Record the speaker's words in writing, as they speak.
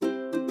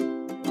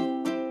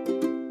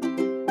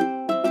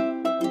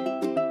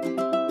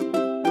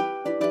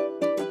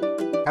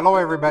Hello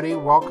everybody,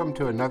 welcome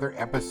to another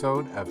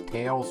episode of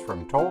Tales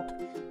from Tolt.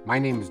 My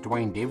name is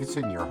Dwayne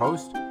Davidson, your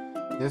host.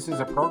 This is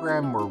a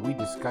program where we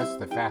discuss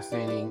the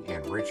fascinating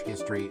and rich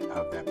history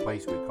of that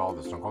place we call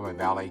the Snoqualmie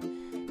Valley,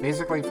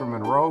 basically from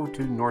Monroe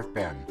to North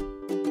Bend.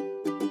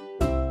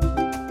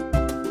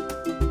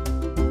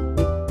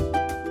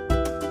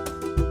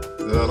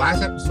 The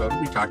last episode,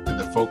 we talked to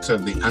the folks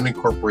of the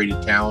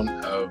unincorporated town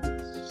of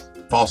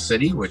Falls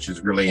City, which is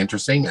really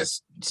interesting. A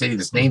city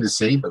that's named a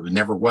city, but it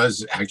never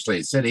was actually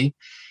a city.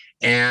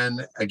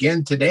 And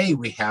again, today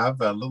we have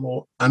a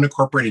little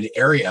unincorporated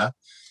area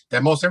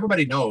that most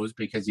everybody knows,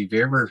 because if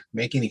you ever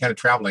make any kind of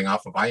traveling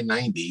off of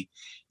I-90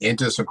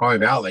 into the Snoqualmie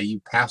Valley, you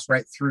pass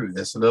right through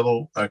this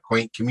little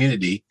quaint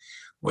community,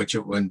 which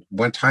at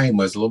one time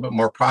was a little bit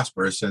more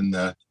prosperous in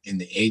the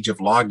age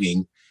of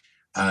logging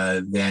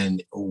than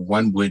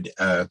one would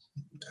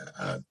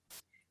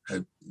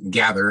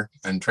gather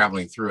and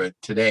traveling through it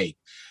today.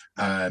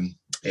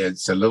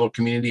 It's a little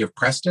community of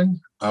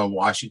Preston,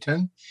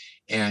 Washington.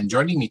 And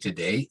joining me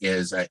today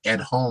is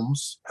Ed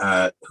Holmes,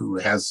 who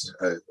has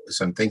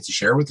some things to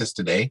share with us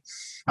today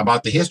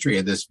about the history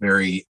of this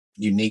very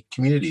unique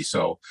community.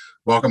 So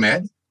welcome,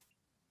 Ed.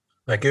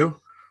 Thank you.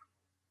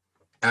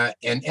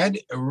 And Ed,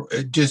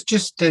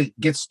 just to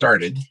get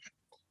started,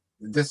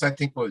 this I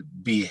think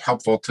would be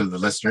helpful to the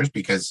listeners,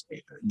 because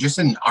just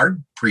in our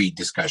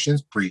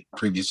pre-discussions,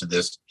 previous to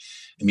this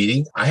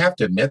meeting, I have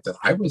to admit that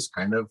I was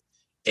kind of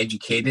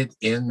educated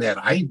in that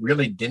I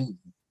really didn't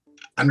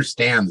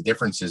understand the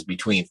differences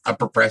between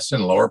Upper Preston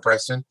and Lower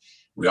Preston.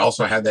 We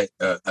also had that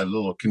a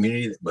little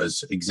community that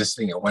was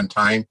existing at one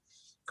time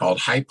called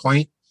High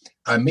Point.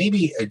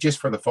 Maybe just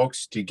for the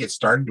folks to get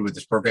started with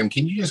this program,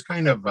 can you just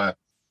kind of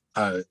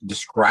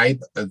describe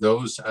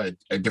those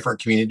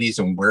different communities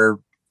and where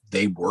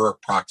they were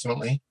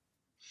approximately?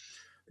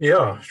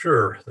 Yeah,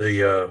 sure.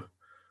 The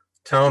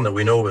town that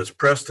we know as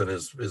Preston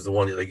is the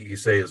one that you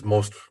say is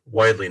most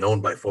widely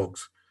known by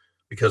folks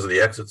because of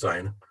the exit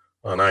sign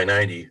on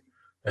I-90.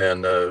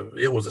 And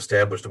it was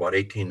established about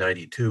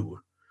 1892.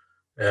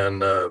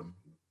 And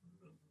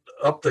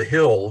up the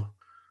hill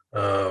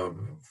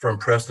from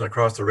Preston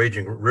across the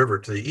raging river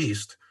to the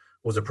east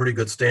was a pretty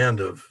good stand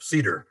of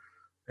cedar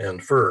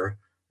and fir.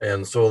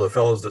 And so the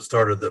fellows that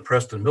started the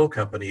Preston Mill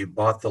Company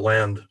bought the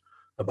land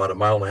about a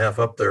mile and a half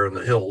up there in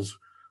the hills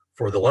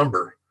for the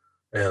lumber.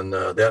 And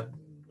that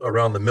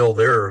around the mill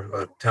there,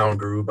 a town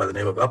grew by the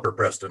name of Upper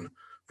Preston,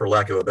 for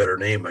lack of a better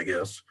name, I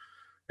guess.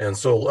 And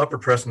so Upper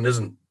Preston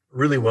isn't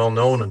really well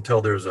known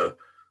until there's a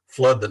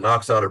flood that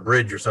knocks out a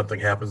bridge or something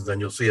happens. Then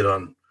you'll see it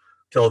on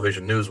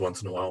television news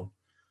once in a while.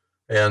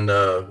 And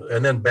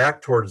then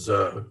back towards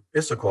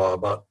Issaquah,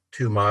 about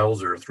 2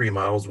 miles or 3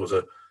 miles, was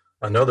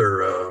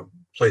another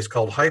place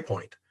called High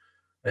Point.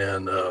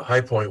 And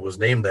High Point was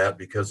named that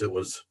because it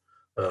was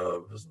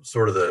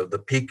sort of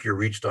the peak you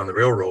reached on the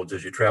railroads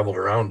as you traveled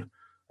around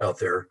out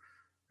there.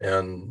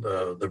 And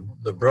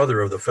the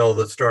brother of the fellow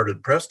that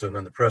started Preston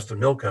and the Preston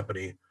Mill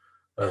Company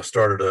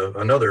started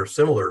another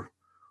similar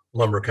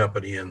lumber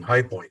company in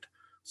High Point.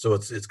 So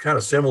it's kind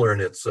of similar in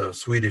its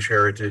Swedish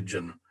heritage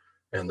and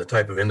the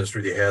type of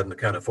industry they had and the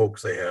kind of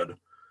folks they had.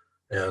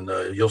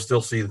 And you'll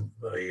still see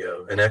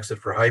an exit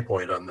for High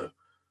Point on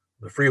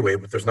the freeway,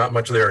 but there's not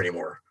much there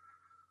anymore.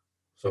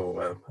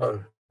 So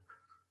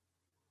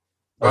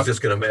I was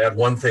just going to add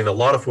one thing. A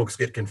lot of folks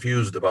get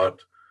confused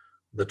about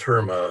the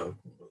term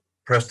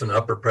Preston,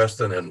 Upper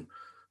Preston,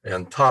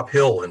 and Top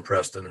Hill in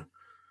Preston.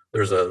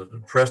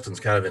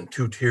 Preston's kind of in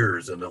two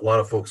tiers, and a lot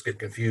of folks get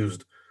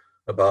confused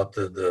about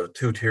the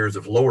two tiers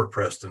of Lower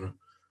Preston,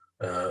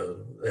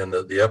 and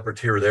the upper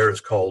tier there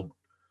is called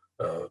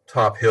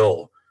Top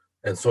Hill.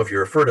 And so if you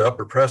refer to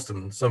Upper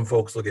Preston, some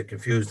folks will get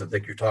confused and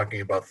think you're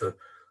talking about the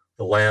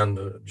land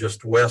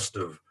just west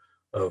of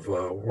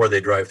where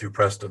they drive through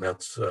Preston.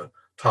 That's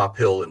Top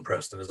Hill in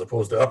Preston, as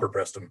opposed to Upper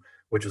Preston,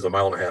 which is a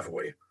mile and a half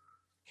away.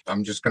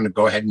 I'm just going to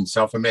go ahead and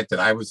self-admit that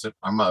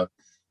I'm a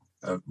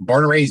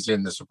born and raised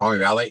in the Snoqualmie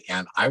Valley,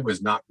 and I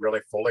was not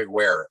really fully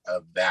aware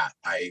of that.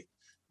 I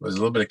was a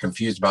little bit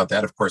confused about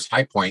that. Of course,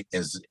 High Point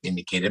is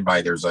indicated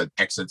by there's an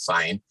exit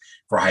sign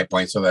for High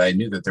Point, so that I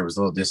knew that there was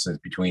a little distance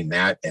between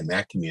that and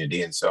that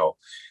community, and so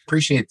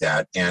appreciate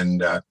that.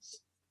 And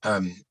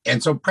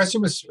so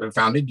Preston was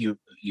founded,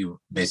 you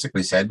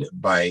basically said,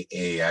 by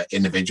a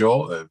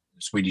individual,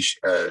 Swedish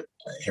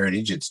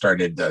heritage. It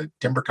started the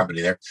timber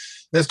company there.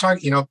 Let's talk.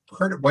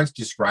 Heard it once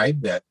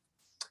described that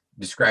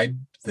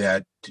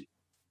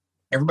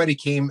everybody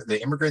the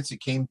immigrants that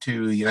came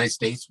to the United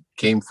States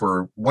came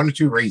for one or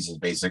two reasons,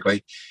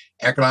 basically: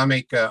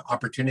 economic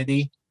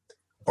opportunity,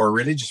 or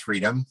religious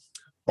freedom,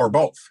 or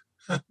both,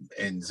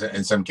 in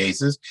some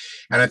cases.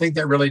 And I think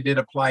that really did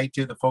apply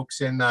to the folks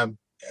in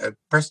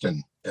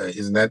Preston.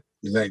 Isn't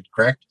that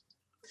correct?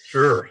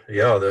 Sure.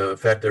 Yeah. In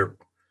fact, they're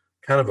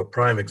kind of a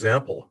prime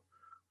example.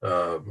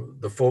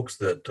 The folks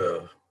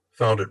that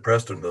founded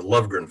Preston, the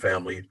Lovgren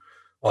family,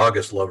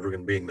 August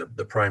Lovgren being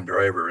the prime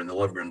driver in the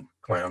Lovgren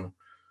clan,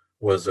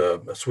 was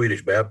a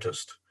Swedish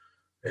Baptist.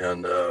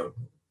 And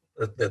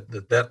at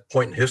that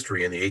point in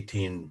history in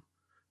the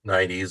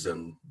 1890s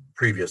and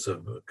previous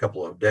of a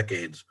couple of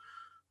decades,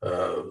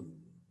 uh,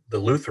 the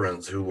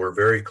Lutherans, who were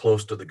very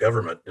close to the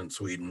government in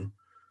Sweden,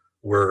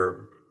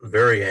 were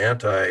very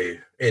anti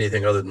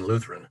anything other than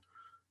Lutheran.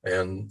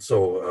 And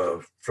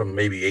so from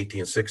maybe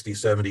 1860,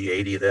 70,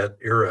 80, that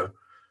era,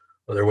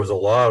 there was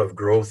a lot of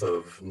growth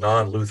of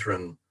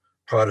non-Lutheran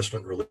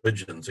Protestant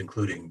religions,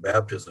 including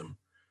baptism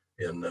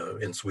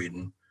in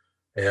Sweden.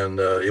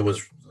 And it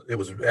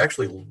was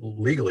actually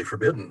legally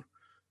forbidden.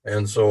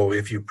 And so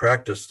if you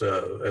practiced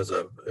as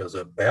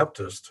a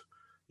Baptist,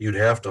 you'd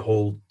have to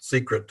hold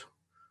secret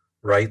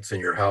rites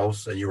in your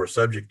house, and you were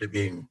subject to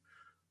being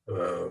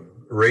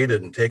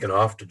raided and taken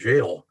off to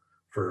jail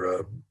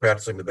for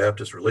practicing the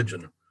Baptist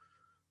religion.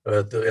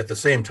 At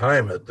the same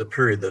time, at the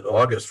period that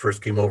August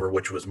first came over,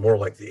 which was more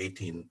like the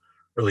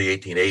early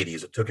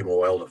 1880s, it took him a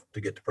while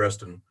to get to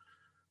Preston.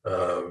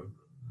 Uh,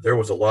 there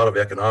was a lot of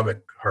economic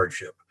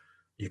hardship.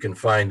 You can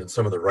find in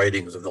some of the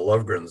writings of the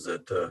Lovegrens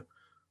that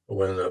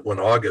when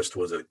August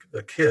was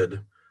a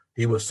kid,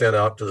 he was sent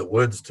out to the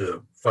woods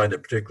to find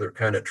a particular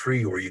kind of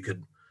tree where you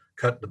could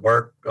cut the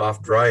bark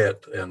off, dry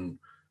it, and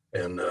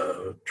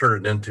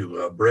turn it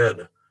into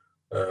bread.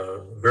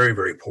 Very,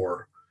 very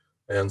poor.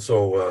 And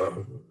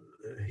so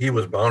he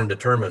was bound and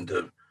determined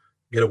to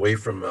get away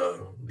from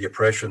the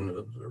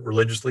oppression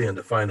religiously and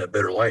to find a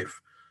better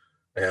life.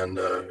 And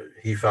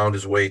he found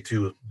his way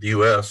to the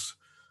U.S.,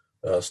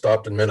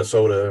 stopped in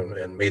Minnesota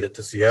and made it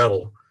to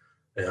Seattle.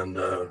 And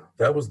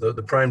that was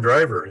the prime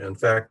driver. In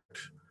fact,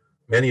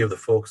 many of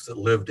the folks that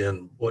lived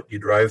in what you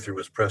drive through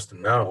as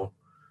Preston now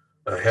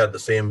had the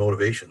same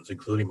motivations,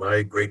 including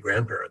my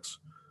great-grandparents.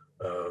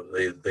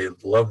 They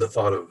loved the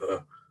thought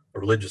of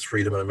religious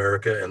freedom in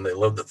America, and they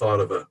loved the thought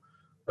of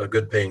a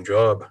good-paying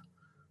job.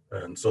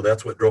 And so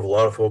that's what drove a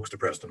lot of folks to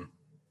Preston.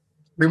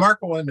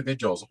 Remarkable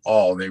individuals,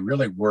 all they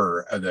really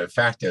were. The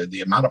fact that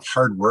the amount of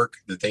hard work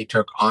that they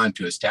took on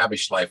to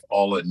establish life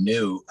all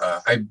anew.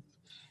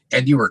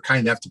 Ed, you were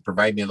kind enough to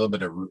provide me a little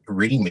bit of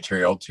reading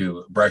material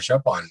to brush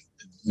up on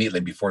immediately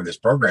before this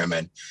program,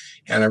 and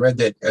I read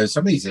that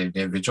some of these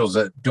individuals.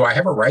 Do I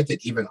have it right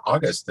that even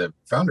August, the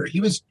founder, he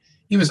was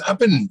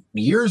up in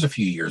years, a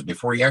few years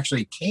before he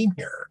actually came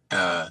here.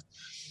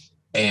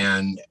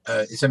 And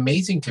it's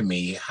amazing to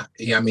me.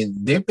 I mean,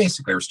 they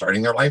basically were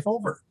starting their life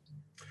over.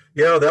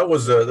 Yeah, that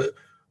was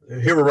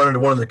here we're running into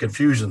one of the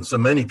confusions. So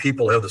many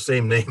people have the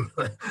same name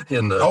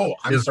in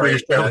I'm sorry.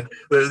 Swedish family.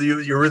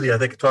 You're really, I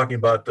think, talking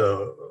about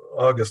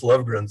August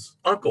Lovegren's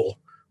uncle,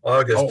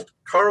 August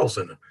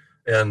Carlson,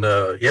 and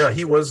yeah,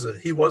 he was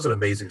an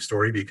amazing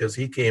story because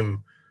he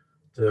came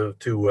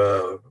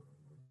to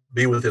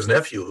be with his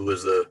nephew, who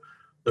was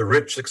the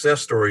rich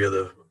success story of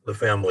the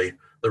family.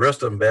 The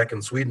rest of them back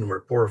in Sweden were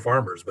poor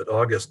farmers, but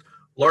August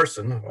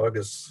Larsson,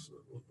 August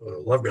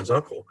Lovegren's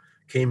uncle,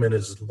 came in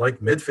his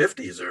like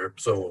mid-50s or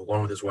so,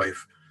 along with his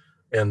wife,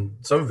 and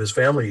some of his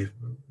family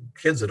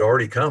kids had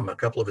already come. A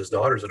couple of his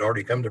daughters had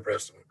already come to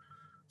Preston,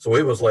 so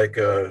it was like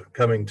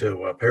coming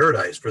to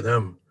paradise for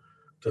them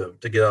to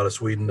get out of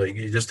Sweden.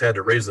 You just had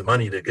to raise the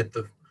money to get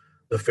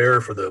the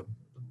fare for the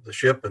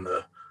ship, and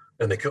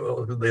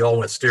they all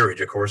went steerage,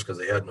 of course, because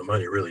they had no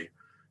money really,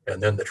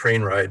 and then the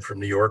train ride from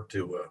New York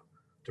to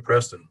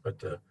Preston.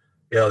 But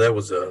yeah, that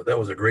was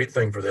a great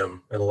thing for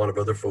them and a lot of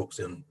other folks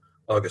in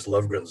August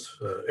Lovegren's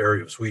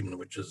area of Sweden,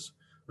 which is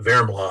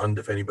Värmland,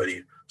 if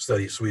anybody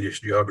studies Swedish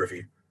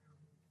geography.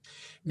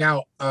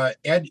 Now,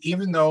 Ed,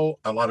 even though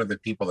a lot of the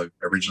people that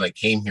originally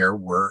came here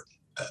were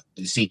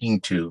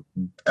seeking to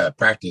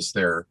practice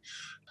their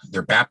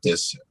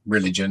Baptist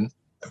religion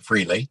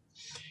freely,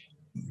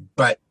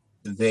 but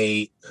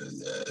they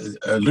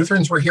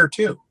Lutherans were here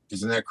too,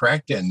 isn't that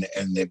correct? And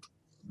they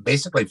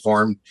basically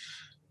formed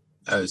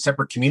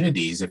separate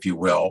communities, if you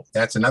will.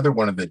 That's another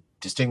one of the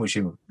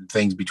distinguishing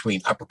things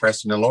between Upper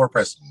Preston and Lower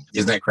Preston.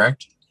 Isn't that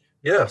correct?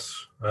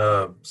 Yes.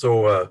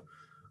 So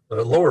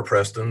Lower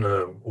Preston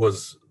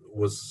was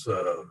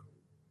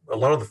a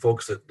lot of the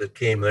folks that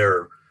came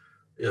there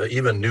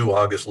even knew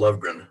August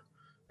Lovegren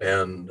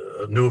and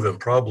knew of him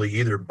probably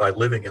either by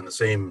living in the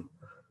same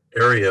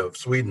area of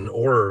Sweden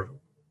or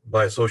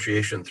by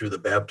association through the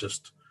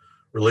Baptist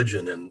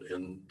religion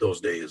in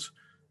those days.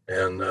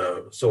 And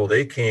so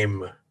they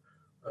came,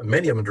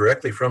 many of them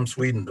directly from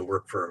Sweden to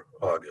work for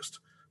August.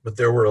 But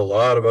there were a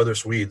lot of other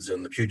Swedes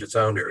in the Puget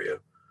Sound area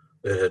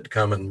that had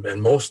come,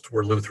 and most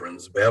were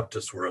Lutherans.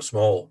 Baptists were a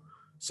small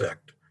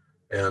sect.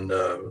 And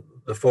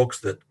the folks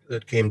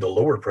that came to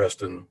Lower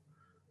Preston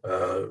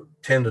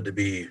tended to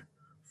be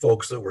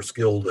folks that were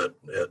skilled at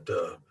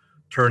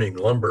turning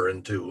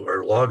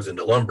logs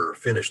into lumber,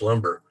 finished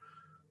lumber.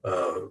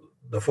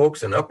 The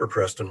folks in Upper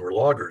Preston were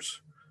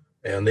loggers,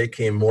 and they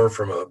came more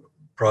from a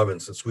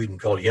province in Sweden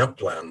called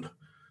Jämtland.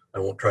 I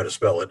won't try to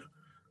spell it,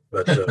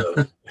 but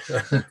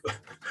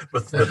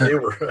but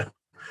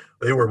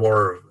they were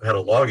more, had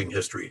a logging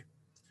history,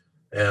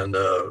 and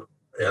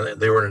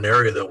they were in an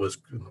area that was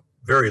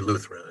very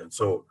Lutheran, and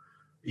so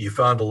you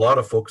found a lot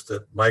of folks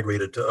that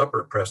migrated to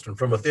Upper Preston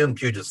from within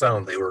Puget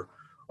Sound. They were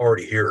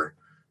already here,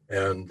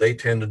 and they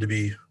tended to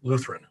be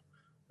Lutheran,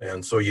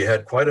 and so you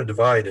had quite a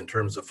divide in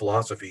terms of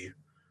philosophy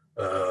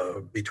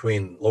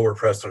between Lower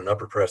Preston and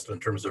Upper Preston in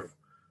terms of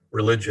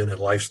religion and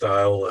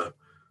lifestyle.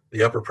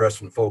 The Upper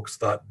Preston folks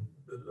thought,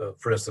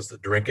 for instance,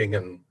 that drinking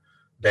and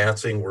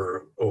dancing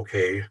were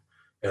okay,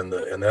 and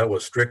that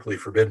was strictly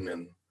forbidden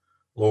in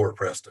Lower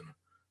Preston,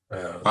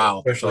 Wow.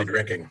 especially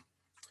drinking.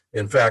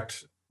 In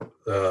fact,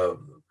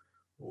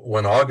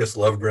 when August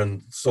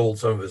Lovegren sold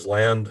some of his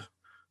land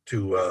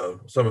to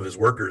some of his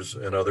workers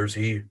and others,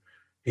 he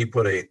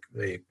put a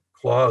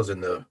clause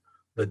in the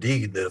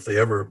deed that if they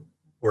ever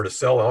were to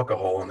sell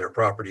alcohol on their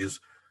properties,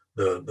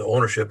 the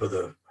ownership of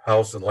the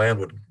house and land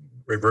would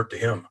revert to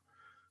him.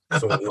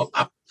 So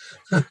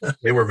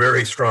they were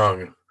very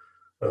strong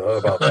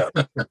about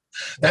that.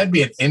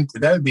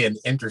 That'd be an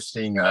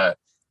interesting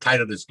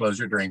title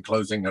disclosure during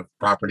closing of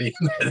property.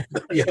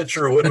 Yeah, it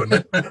sure would,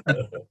 wouldn't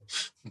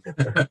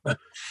it?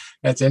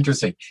 That's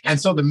interesting. And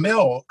so the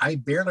mill, I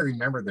barely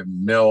remember the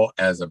mill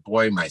as a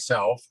boy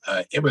myself.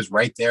 It was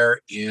right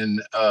there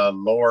in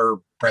Lower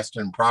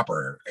Preston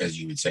proper, as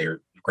you would say,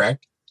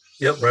 correct?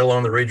 Yep, right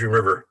along the Raging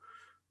River.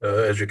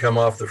 As you come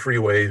off the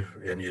freeway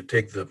and you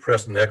take the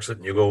Preston exit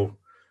and you go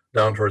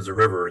down towards the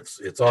river,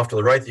 it's off to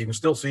the right. You can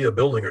still see a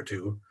building or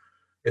two.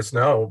 It's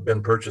now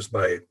been purchased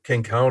by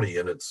King County,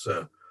 and it's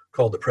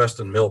called the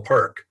Preston Mill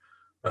Park.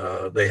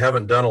 They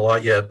haven't done a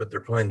lot yet, but they're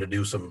planning to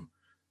do some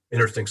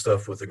interesting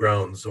stuff with the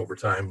grounds over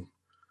time.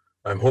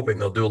 I'm hoping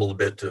they'll do a little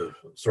bit to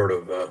sort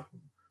of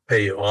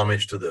pay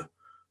homage to the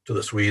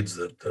Swedes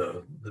that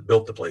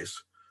built the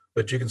place.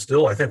 But you can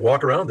still, I think,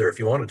 walk around there if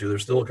you wanted to.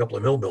 There's still a couple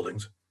of mill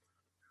buildings.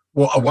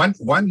 Well, one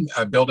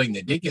building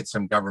that did get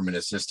some government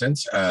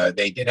assistance,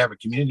 they did have a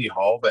community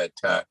hall that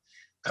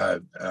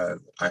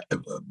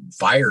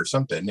fire or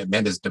something, it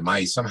meant his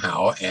demise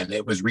somehow, and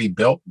it was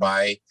rebuilt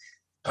by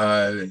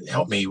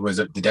help me, was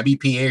it the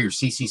WPA or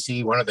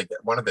CCC, one of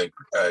the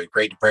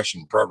Great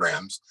Depression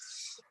programs,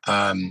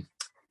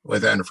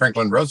 with under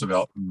Franklin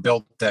Roosevelt,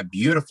 built that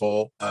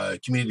beautiful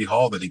community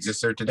hall that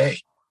exists there today.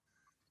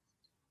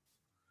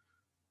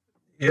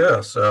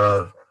 Yes,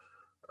 the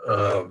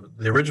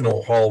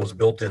original hall was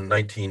built in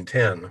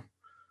 1910,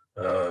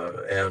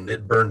 and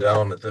it burned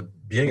down at the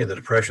beginning of the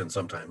Depression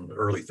sometime,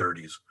 early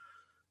 30s.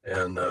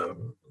 And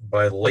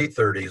by the late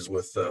 30s,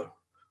 with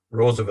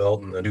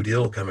Roosevelt and the New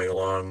Deal coming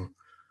along,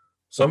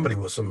 somebody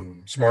with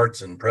some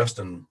smarts in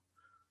Preston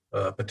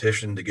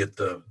petitioned to get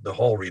the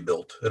hall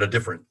rebuilt at a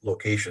different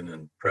location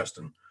in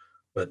Preston.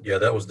 But yeah,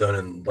 that was done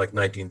in like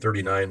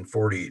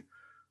 1939-40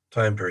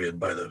 time period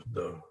by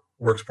the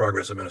Works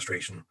Progress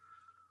Administration.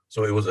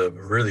 So it was a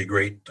really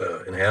great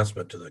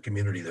enhancement to the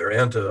community there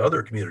and to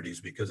other communities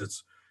because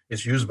it's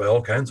used by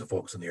all kinds of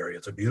folks in the area.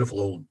 It's a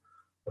beautiful old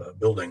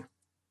building.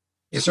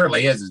 It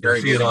certainly is. It's very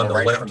you'll see it on the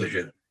left as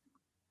you.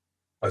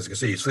 I was going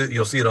to say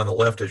you'll see it on the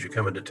left as you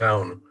come into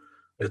town.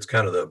 It's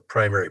kind of the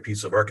primary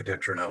piece of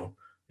architecture now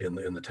in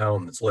the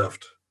town that's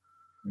left.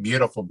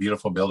 Beautiful,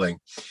 beautiful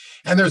building.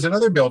 And there's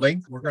another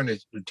building. We're going to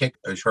take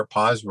a short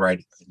pause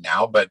right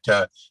now, but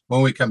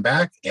when we come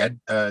back,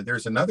 Ed,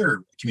 there's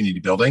another community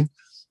building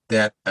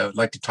that I would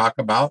like to talk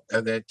about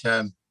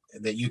that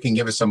you can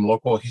give us some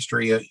local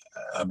history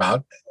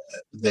about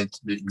that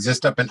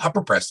exists up in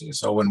Upper Preston.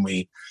 So when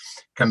we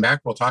come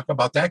back, we'll talk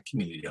about that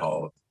community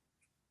hall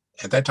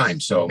at that time.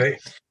 So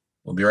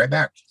We'll be right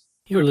back.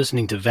 You're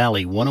listening to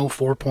Valley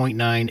 104.9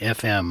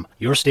 FM,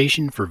 your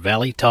station for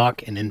Valley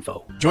talk and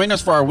info. Join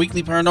us for our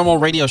weekly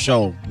paranormal radio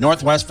show,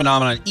 Northwest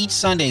Phenomenon, each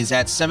Sundays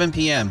at 7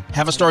 p.m.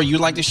 Have a story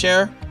you'd like to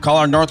share? Call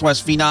our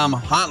Northwest Phenom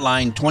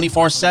hotline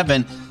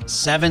 24/7,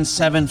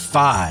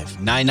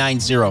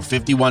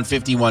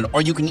 775-990-5151,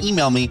 or you can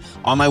email me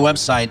on my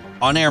website,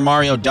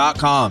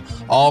 onairmario.com.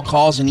 All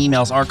calls and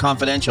emails are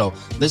confidential.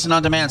 Listen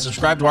on demand.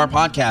 Subscribe to our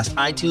podcast,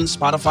 iTunes,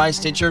 Spotify,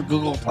 Stitcher,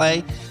 Google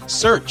Play.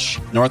 Search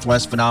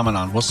Northwest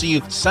Phenomenon. We'll see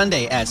you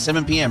Sunday at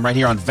 7 p.m. right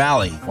here on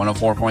Valley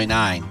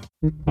 104.9.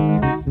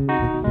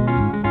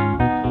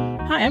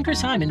 Hi, I'm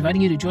Chris Heim,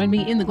 inviting you to join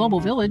me in the Global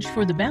Village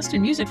for the best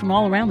in music from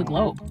all around the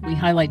globe. We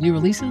highlight new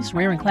releases,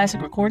 rare and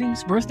classic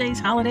recordings, birthdays,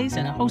 holidays,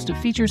 and a host of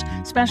features,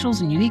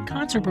 specials, and unique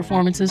concert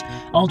performances,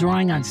 all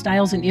drawing on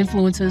styles and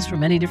influences from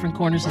many different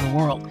corners of the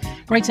world.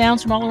 Great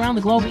sounds from all around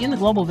the globe in the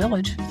Global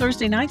Village,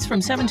 Thursday nights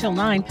from 7 till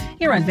 9,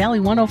 here on Valley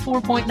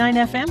 104.9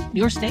 FM,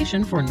 your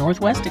station for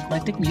Northwest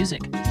eclectic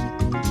music.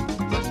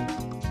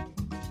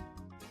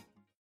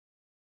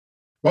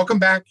 Welcome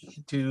back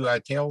to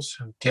Tales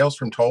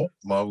from Tolt.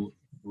 Well,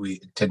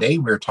 today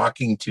we're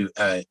talking to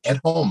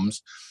Ed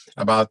Holmes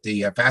about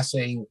the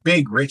fascinating,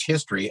 big, rich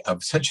history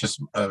of such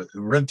a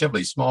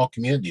relatively small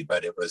community,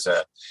 but it was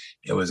a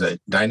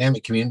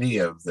dynamic community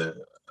of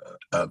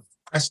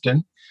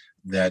Preston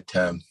that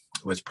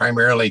was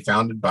primarily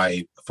founded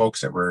by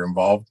folks that were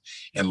involved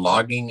in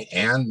logging,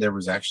 and there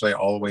was actually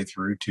all the way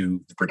through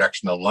to the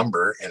production of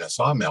lumber in a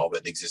sawmill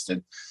that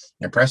existed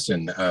in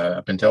Preston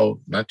up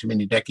until not too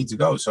many decades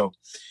ago. So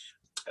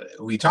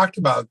we talked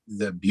about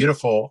the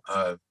beautiful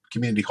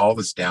community hall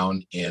that's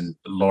down in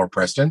Lower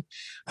Preston.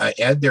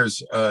 Ed,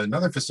 there's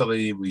another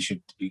facility we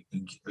should give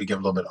a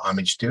little bit of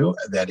homage to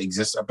that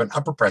exists up in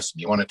Upper Preston.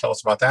 You want to tell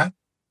us about that?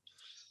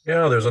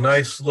 Yeah, there's a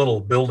nice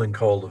little building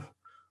called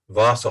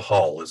Vasa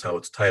Hall is how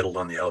it's titled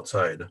on the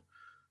outside.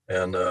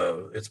 And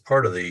it's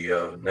part of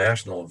the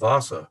National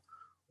Vasa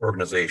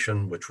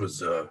organization, which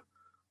was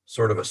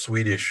sort of a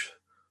Swedish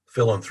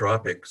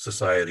philanthropic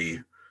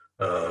society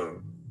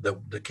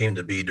that came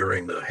to be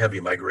during the heavy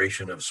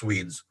migration of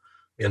Swedes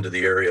into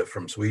the area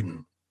from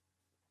Sweden.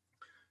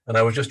 And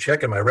I was just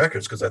checking my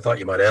records because I thought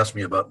you might ask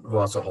me about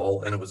Vasa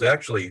Hall, and it was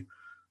actually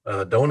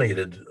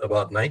donated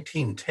about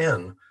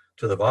 1910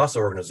 to the Vasa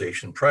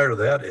organization. Prior to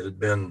that, it had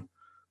been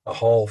a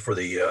hall for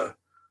the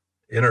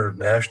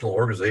International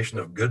Organization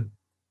of Good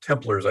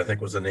Templars, I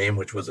think was the name,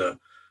 which was a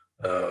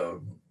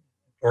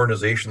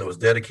organization that was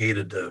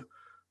dedicated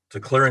to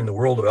clearing the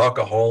world of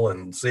alcohol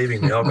and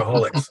saving the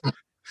alcoholics,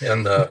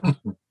 and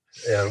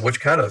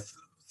which kind of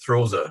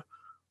throws a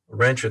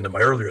wrench into my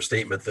earlier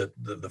statement that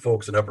the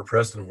folks in Upper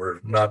Preston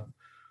were not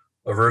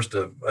averse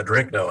to a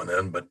drink now and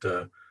then. But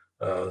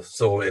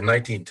so in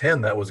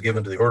 1910, that was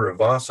given to the Order of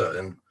Vasa,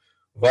 and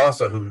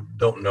Vasa, who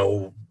don't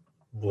know,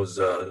 was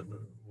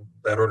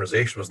that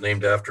organization was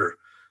named after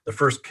the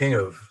first king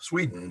of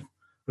Sweden,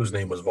 whose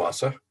name was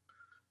Vasa,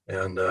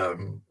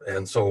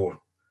 and so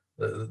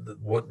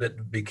what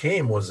it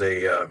became was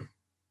a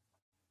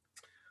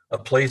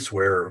place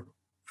where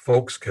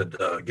folks could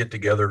get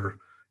together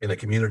in the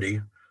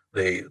community.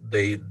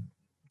 They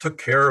took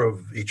care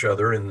of each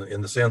other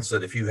in the sense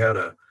that if you had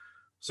a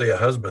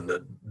husband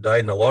that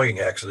died in a logging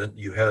accident,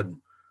 you had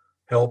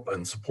help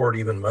and support,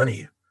 even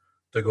money,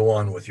 to go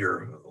on with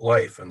your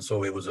life. And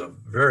so it was a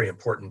very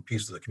important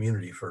piece of the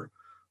community for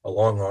a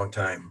long, long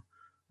time.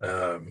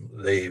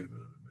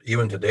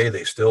 Even today,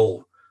 they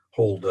still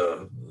hold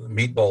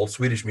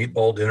Swedish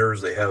meatball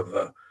dinners. They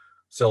have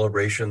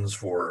celebrations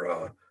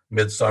for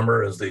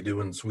midsummer, as they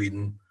do in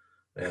Sweden.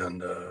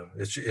 And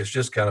it's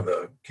just kind of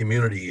a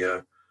community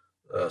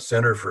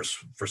center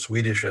for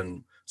Swedish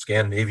and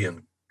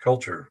Scandinavian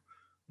culture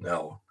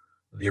now.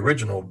 The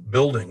original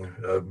building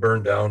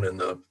burned down in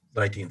the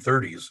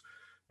 1930s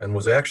and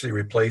was actually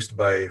replaced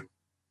by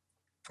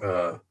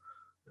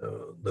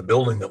the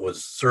building that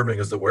was serving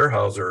as the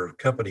Weyerhaeuser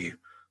company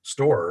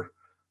store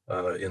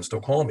in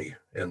Stockholm.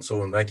 And so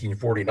in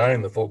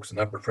 1949, the folks in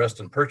Upper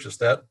Preston purchased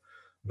that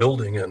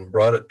building and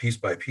brought it piece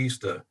by piece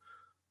to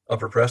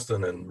Upper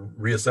Preston and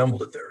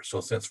reassembled it there. So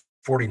since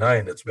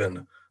 49, it's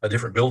been a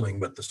different building,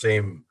 but the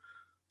same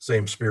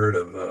spirit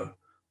of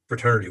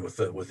fraternity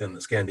within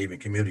the Scandinavian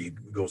community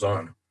goes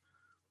on.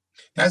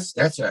 Is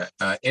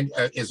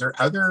there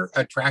other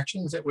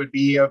attractions that would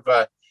be of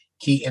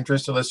key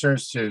interest to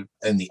listeners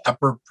in the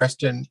Upper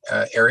Preston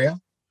area?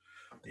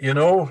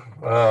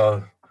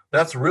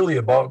 That's really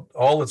about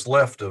all that's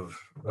left of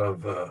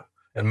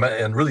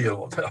and really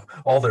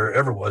all there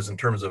ever was in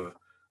terms of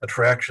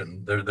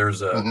attraction.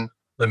 There's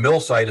the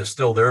mill site is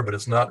still there, but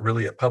it's not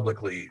really a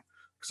publicly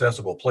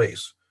accessible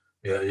place.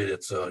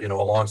 It's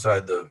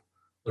alongside the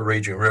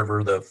raging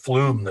river. The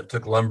flume that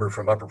took lumber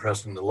from Upper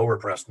Preston to Lower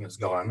Preston is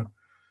gone.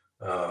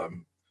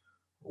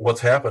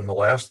 What's happened the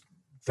last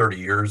 30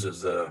 years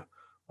is a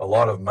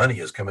lot of money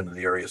has come into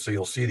the area. So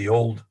you'll see the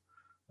old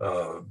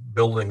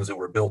buildings that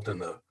were built in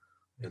the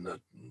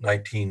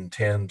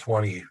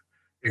 1910-20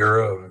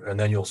 era, and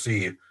then you'll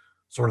see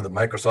sort of the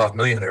Microsoft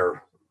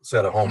millionaire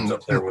set of homes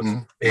up there with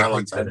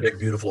big,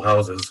 beautiful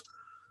houses.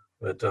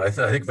 But I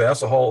think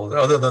Vasa Hall,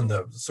 other than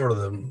the sort of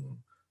the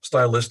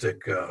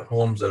stylistic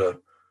homes that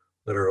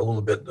are a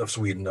little bit of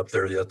Sweden up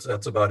there,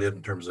 that's about it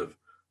in terms of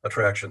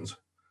attractions.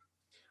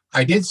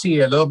 I did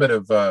see a little bit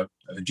of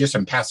just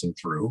in passing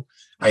through.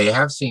 I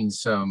have seen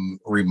some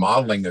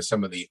remodeling of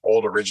some of the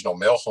old original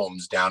mill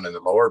homes down in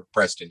the Lower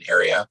Preston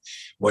area,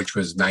 which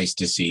was nice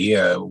to see.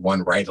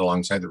 One right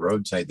alongside the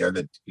roadside there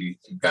that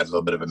got a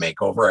little bit of a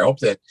makeover. I hope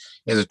that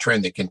is a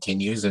trend that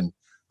continues, and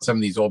some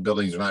of these old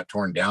buildings are not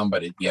torn down,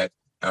 but yet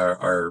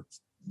are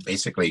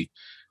basically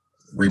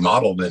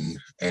remodeled and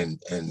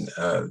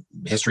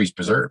history's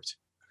preserved.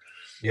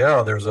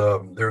 Yeah, there's a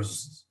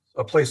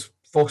place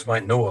folks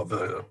might know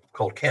of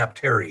called Camp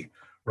Terry,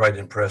 right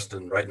in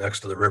Preston, right next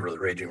to the river, the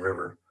raging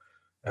river.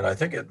 And I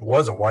think it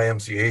was a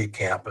YMCA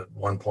camp at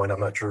one point. I'm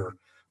not sure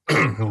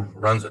who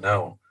runs it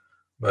now,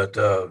 but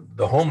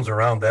the homes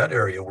around that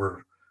area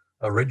were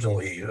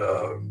originally,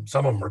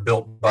 some of them were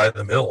built by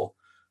the mill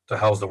to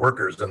house the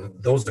workers.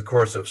 And those, of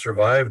course, have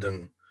survived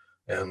and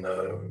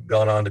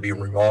gone on to be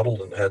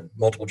remodeled and had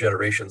multiple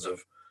generations of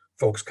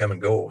folks come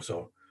and go.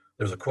 So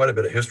there's quite a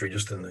bit of history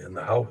just in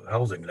the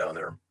housing down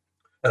there.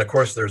 And of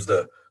course, there's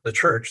the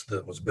church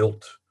that was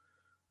built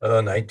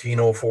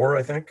 1904,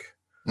 I think.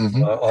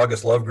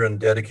 August Lovegren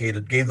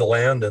gave the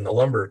land and the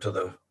lumber to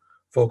the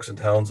folks in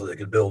town so they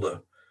could build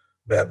a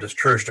Baptist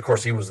church. Of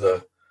course, he was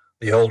the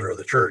elder of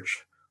the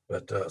church,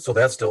 but so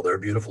that's still there.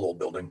 Beautiful old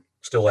building,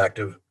 still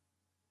active.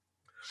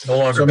 No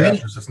longer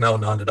Baptist; it's now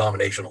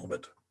non-denominational.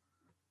 But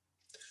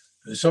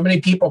so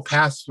many people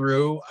pass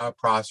through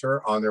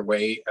Prosser on their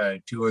way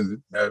to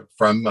and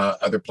from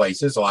other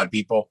places. A lot of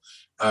people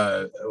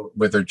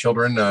with their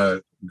children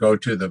go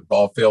to the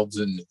ball fields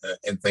and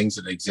things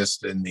that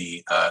exist in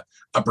the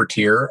upper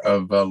tier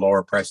of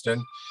Lower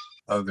Preston.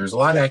 There's a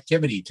lot of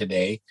activity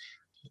today.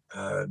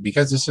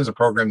 because this is a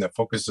program that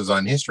focuses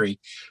on history,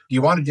 do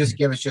you want to just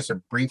give us just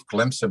a brief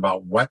glimpse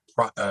about what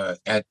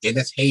in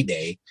its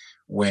heyday,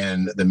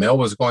 when the mill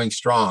was going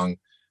strong,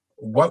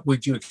 what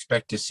would you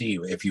expect to see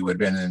if you had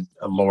been in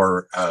a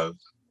lower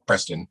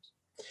Preston,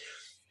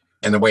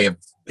 in the way of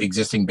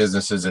existing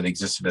businesses that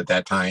existed at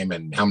that time,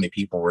 and how many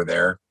people were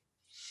there?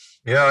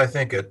 Yeah, I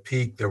think at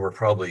peak there were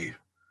probably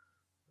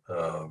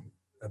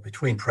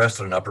between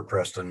Preston and Upper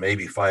Preston,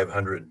 maybe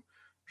 500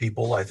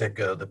 people. I think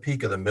the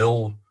peak of the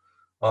mill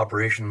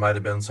operation might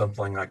have been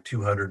something like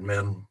 200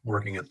 men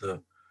working at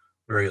the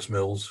various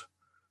mills.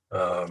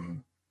 From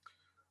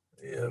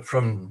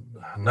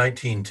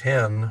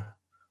 1910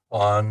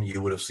 on,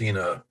 you would have seen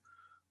a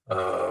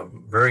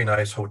very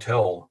nice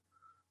hotel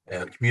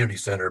and community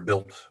center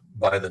built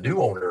by the new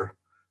owner,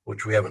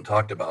 which we haven't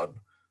talked about,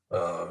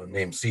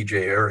 named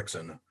C.J.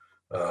 Erickson.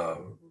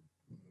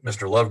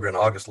 Mr. Lovegren,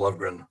 August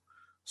Lovegren,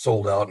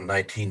 sold out in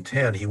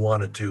 1910. He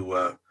wanted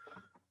to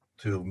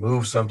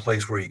move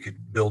someplace where he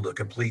could build a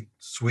complete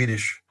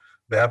Swedish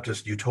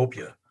Baptist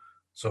utopia.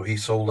 So he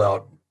sold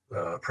out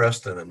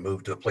Preston and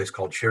moved to a place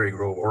called Cherry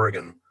Grove,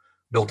 Oregon,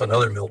 built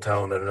another mill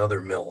town and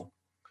another mill.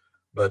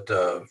 But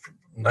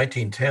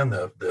 1910,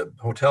 the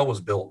hotel was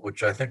built,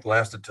 which I think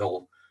lasted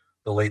till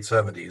the late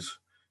 70s.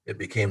 It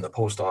became the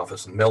post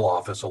office and mill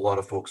office. A lot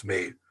of folks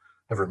may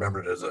have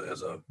remembered it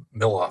as a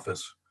mill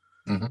office.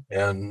 Mm-hmm.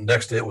 And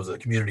next to it was a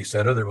community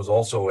center. There was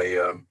also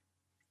a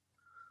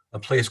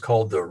place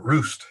called the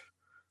Roost,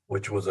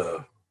 which was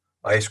a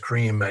ice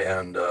cream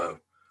and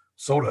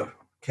soda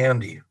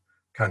candy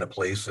kind of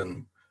place.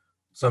 And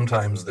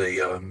sometimes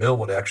the mill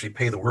would actually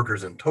pay the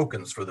workers in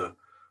tokens for the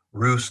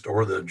Roost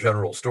or the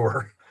general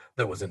store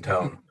that was in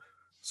town.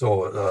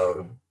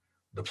 So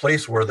the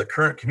place where the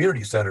current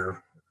community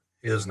center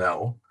is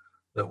now,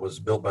 that was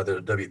built by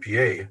the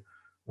WPA,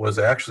 was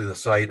actually the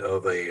site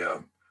of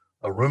a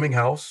rooming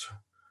house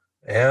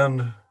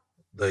and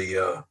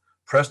the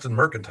Preston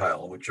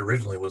Mercantile, which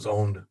originally was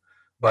owned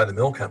by the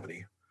mill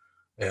company.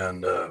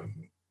 And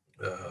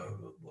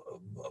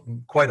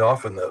quite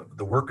often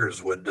the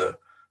workers would,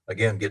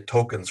 again, get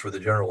tokens for the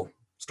general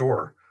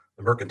store,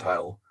 the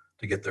Mercantile,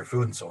 to get their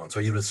food and so on. So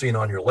you would have seen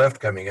on your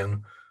left coming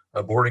in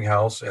a boarding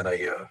house and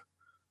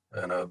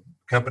a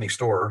company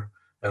store.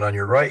 And on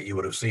your right, you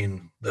would have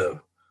seen the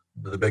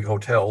big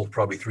hotel,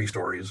 probably 3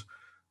 stories,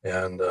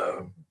 and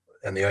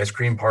the ice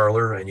cream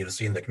parlor, and you'd have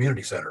seen the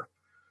community center.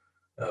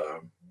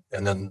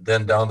 And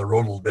then down the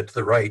road a little bit to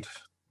the right,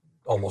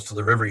 almost to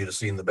the river, you'd have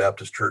seen the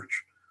Baptist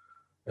church.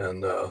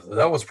 And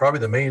that was probably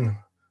the main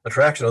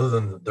attraction, other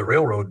than the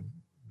railroad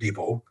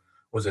depot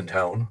was in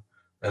town.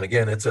 And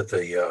again, it's at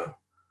the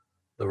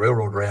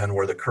railroad ran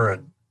where the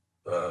current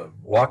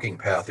walking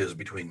path is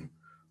between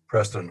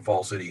Preston and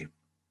Fall City.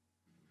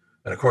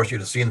 And of course, you'd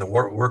have seen the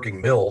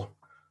working mill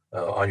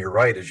on your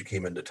right as you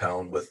came into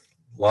town, with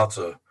lots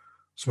of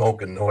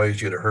smoke and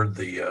noise. You'd have heard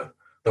the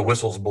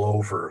whistles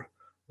blow for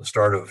the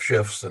start of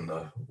shifts and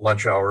the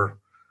lunch hour.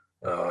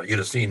 You'd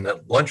have seen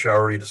that lunch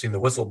hour, you'd have seen the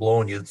whistle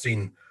blow, and you'd have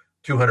seen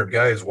 200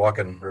 guys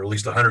walking, or at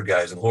least 100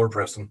 guys in Lower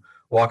Preston,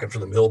 walking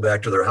from the mill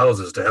back to their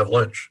houses to have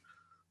lunch.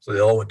 So they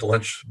all went to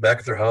lunch back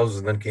at their houses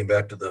and then came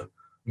back to the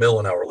mill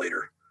an hour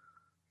later.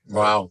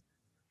 Wow.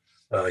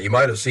 You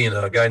might have seen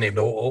a guy named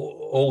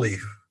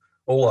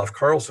Olaf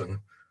Carlson,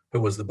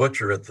 who was the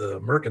butcher at the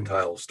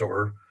Mercantile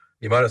store.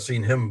 You might have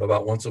seen him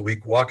about once a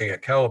week walking a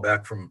cow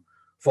back from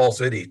Fall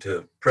City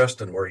to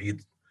Preston, where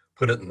he'd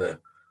put it in the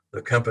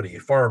company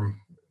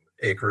farm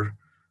acre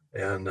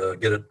and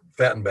get it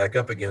fattened back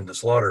up again to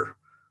slaughter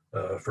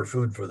for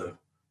food for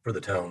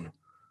the town.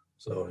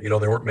 So,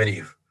 there weren't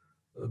many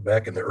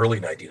back in the early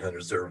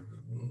 1900s.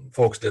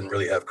 Folks didn't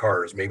really have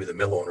cars, maybe the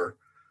mill owner,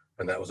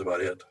 and that was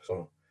about it.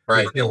 So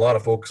right. You've seen a lot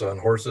of folks on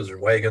horses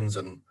and wagons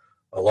and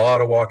a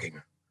lot of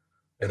walking.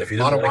 And if you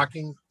didn't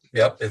walking.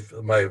 Yep. If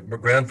my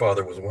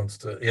grandfather was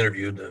once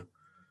interviewed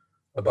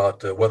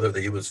about whether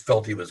he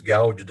felt he was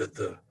gouged at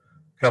the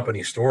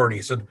company store, and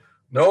he said,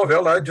 "No,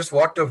 well, I just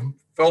walked to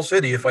Fell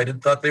City if I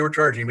thought they were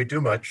charging me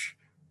too much."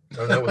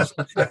 So that was.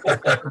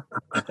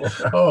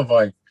 Oh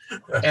boy.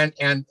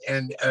 And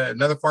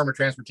another form of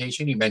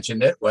transportation, you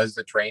mentioned it, was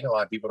the train. A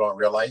lot of people don't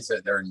realize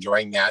that they're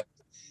enjoying that.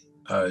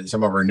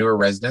 Some of our newer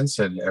residents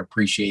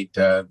appreciate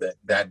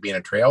that being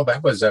a trail.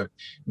 That was a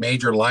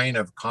major line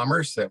of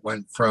commerce that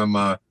went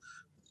from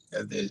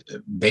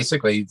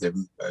basically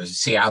the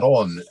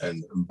Seattle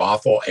and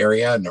Bothell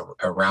area and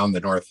around the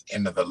north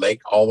end of the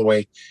lake, all the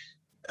way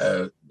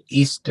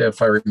east.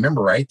 If I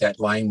remember right, that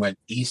line went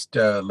east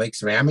Lake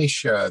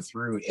Sammamish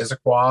through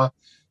Issaquah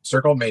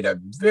Circle, made a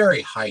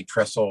very high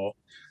trestle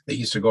that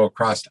used to go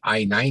across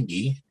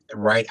I-90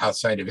 right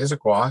outside of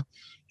Issaquah,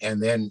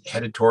 and then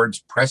headed towards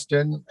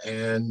Preston.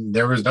 And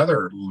there was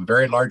another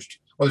very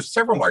large, well, there's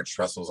several large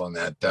trestles on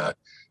that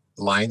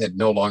line that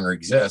no longer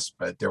exists,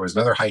 but there was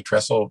another high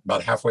trestle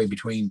about halfway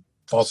between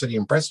Fall City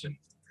and Preston.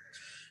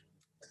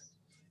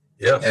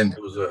 Yeah, and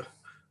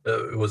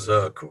it was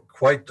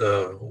quite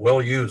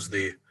well used.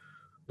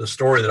 The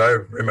story that I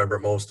remember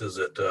most is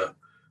that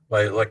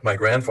my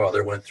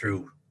grandfather went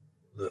through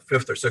the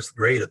 5th or 6th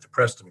grade at the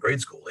Preston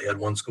grade school. They had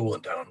one school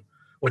in town,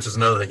 which is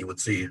another thing you would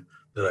see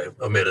that I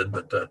omitted,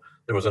 but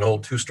there was an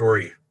old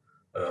 2-story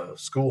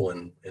school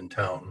in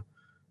town.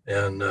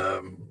 And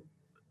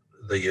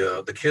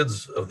the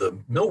kids of the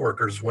mill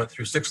workers went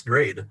through 6th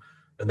grade,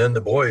 and then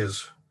the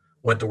boys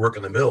went to work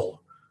in the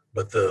mill.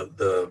 But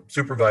the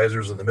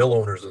supervisors and the mill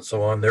owners and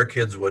so on, their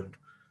kids would,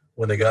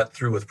 when they got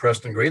through with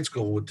Preston grade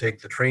school, would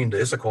take the train to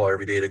Issaquah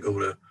every day to go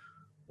to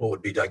what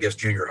would be, I guess,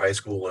 junior high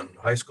school and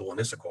high school in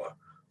Issaquah.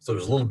 So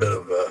there's a little bit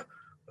of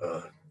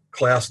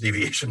class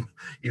deviation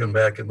even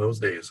back in those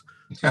days.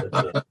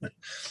 But,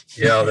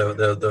 yeah,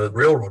 the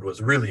railroad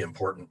was really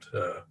important.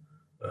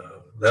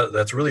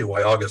 That's really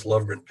why August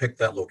Lovegren picked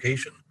that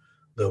location.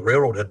 The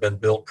railroad had been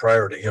built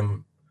prior to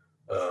him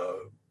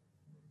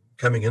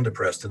coming into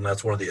Preston.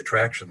 That's one of the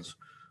attractions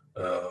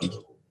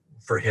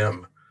for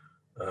him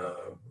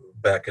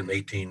back in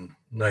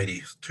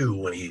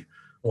 1892 when he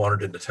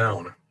wandered into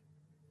town.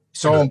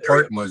 So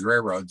important was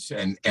railroads,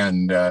 and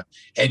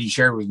Eddie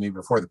shared with me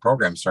before the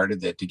program started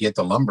that to get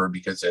the lumber,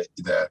 because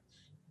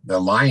the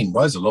line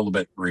was a little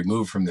bit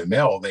removed from the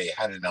mill, they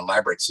had an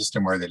elaborate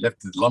system where they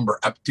lifted the lumber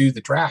up to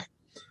the track,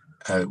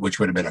 which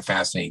would have been a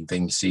fascinating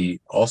thing to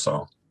see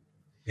also.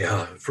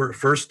 Yeah,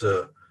 first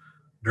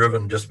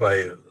driven just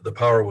by the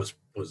power was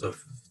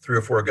 3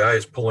 or 4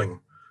 guys pulling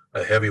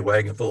a heavy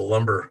wagon full of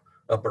lumber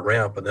up a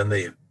ramp, and then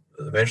they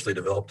eventually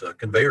developed a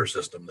conveyor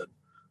system that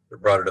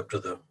brought it up to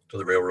the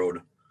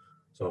railroad.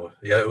 So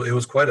yeah, it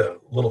was quite a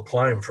little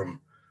climb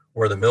from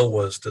where the mill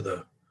was to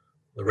the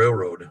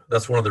railroad.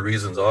 That's one of the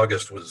reasons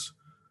August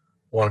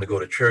wanted to go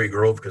to Cherry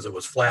Grove, because it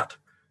was flat.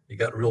 He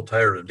got real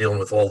tired of dealing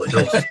with all the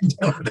hills.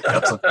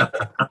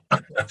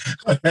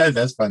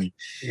 That's funny.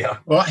 Yeah.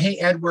 Well, hey,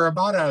 Ed, we're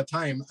about out of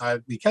time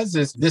because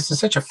this is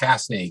such a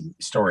fascinating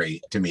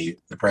story to me,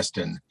 the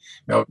Preston.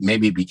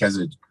 Maybe because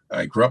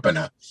I grew up in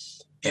a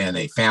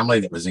family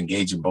that was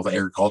engaged in both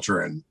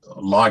agriculture and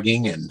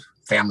logging, and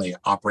family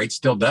operates,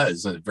 still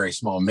does, a very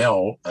small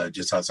mill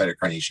just outside of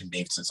Carnation,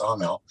 Davidson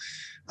Sawmill.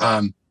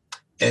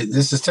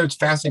 This is so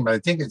fascinating, but I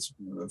think it's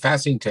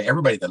fascinating to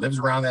everybody that lives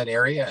around that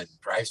area and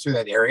drives through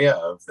that area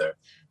of the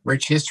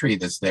rich history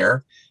that's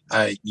there.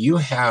 You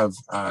have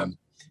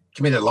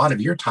committed a lot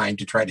of your time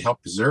to try to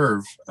help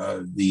preserve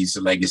these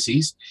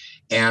legacies.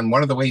 And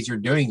one of the ways you're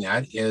doing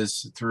that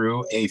is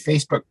through a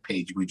Facebook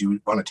page. Would you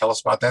want to tell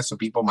us about that so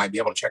people might be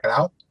able to check it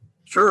out?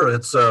 Sure.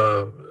 It's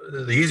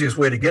the easiest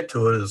way to get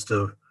to it is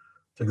to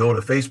go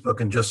to Facebook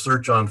and just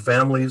search on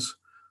Families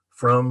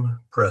from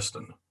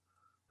Preston.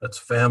 That's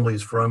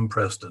Families from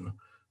Preston.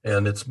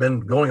 And it's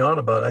been going on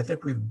about, I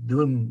think we've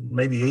doing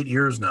maybe 8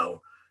 years now.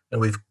 And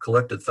we've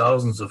collected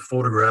thousands of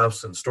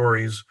photographs and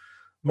stories,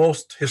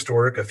 most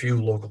historic, a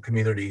few local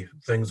community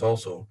things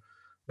also.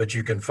 But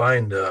you can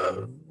find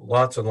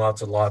lots and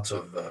lots and lots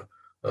of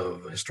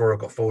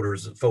historical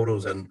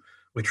photos. And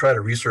we try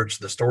to research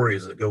the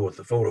stories that go with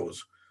the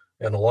photos.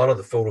 And a lot of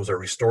the photos are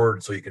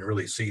restored so you can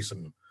really see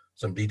some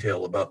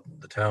detail about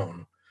the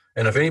town.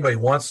 And if anybody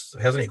has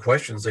any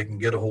questions, they can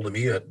get a hold of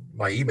me at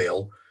my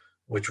email,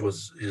 which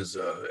is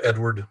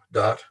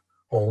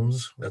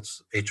edward.holmes,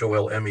 that's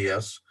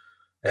HOLMES,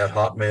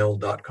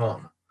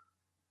 @hotmail.com.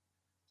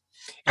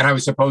 And I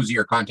would suppose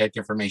your contact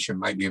information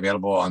might be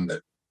available on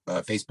the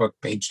Facebook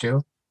page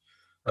too?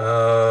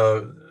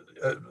 I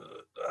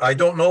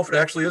don't know if it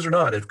actually is or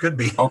not. It could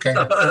be. Okay.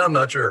 I'm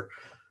not sure.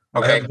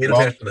 Okay. I haven't paid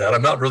attention to that.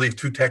 I'm not really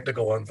too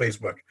technical on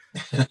Facebook.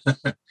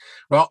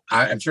 Well,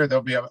 I'm sure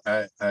there'll be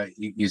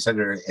you said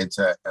it's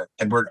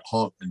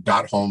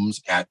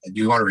edward.holmes at,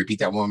 do you want to repeat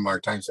that one more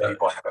time so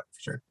people have it for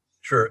sure?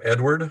 Sure.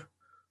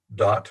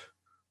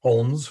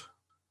 Edward.holmes,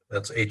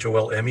 that's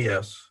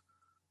HOLMES,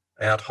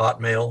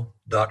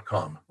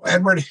 @hotmail.com.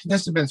 Edward,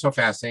 this has been so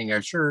fascinating. I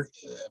sure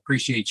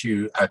appreciate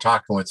you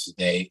talking with us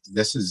today.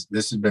 This has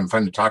been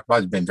fun to talk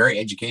about. It's been very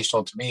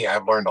educational to me.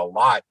 I've learned a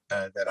lot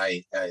that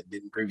I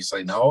didn't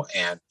previously know,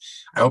 and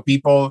I hope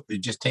people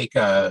just take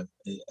a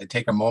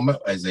moment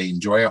as they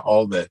enjoy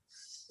all the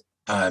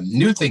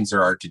new things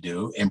there are to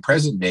do in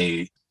present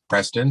day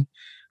Preston,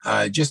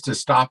 just to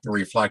stop and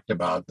reflect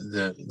about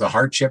the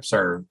hardships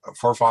our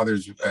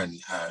forefathers and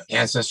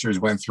ancestors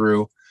went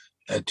through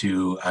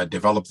to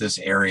develop this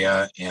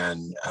area,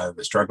 and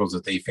the struggles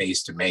that they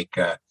faced to make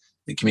the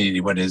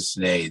community what it is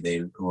today.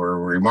 They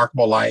were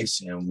remarkable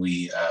lives, and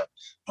we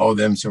owe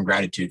them some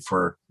gratitude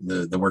for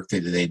the work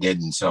that they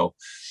did. And so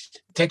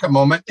take a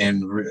moment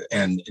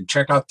and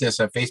check out this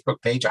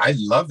Facebook page. I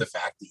love the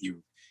fact that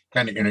you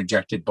kind of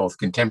interjected both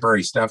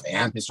contemporary stuff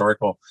and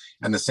historical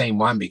in the same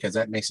one, because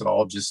that makes it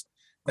all just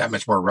that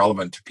much more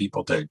relevant to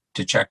people to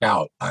check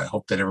out. I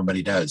hope that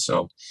everybody does.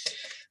 So,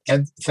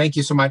 Ed, thank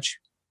you so much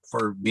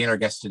for being our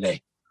guest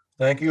today.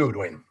 Thank you,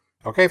 Dwayne.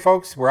 Okay,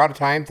 folks, we're out of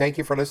time. Thank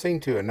you for listening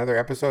to another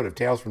episode of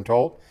Tales from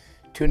Tolt.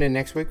 Tune in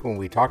next week when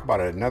we talk about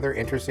another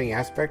interesting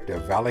aspect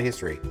of Valley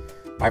history.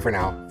 Bye for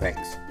now.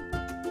 Thanks.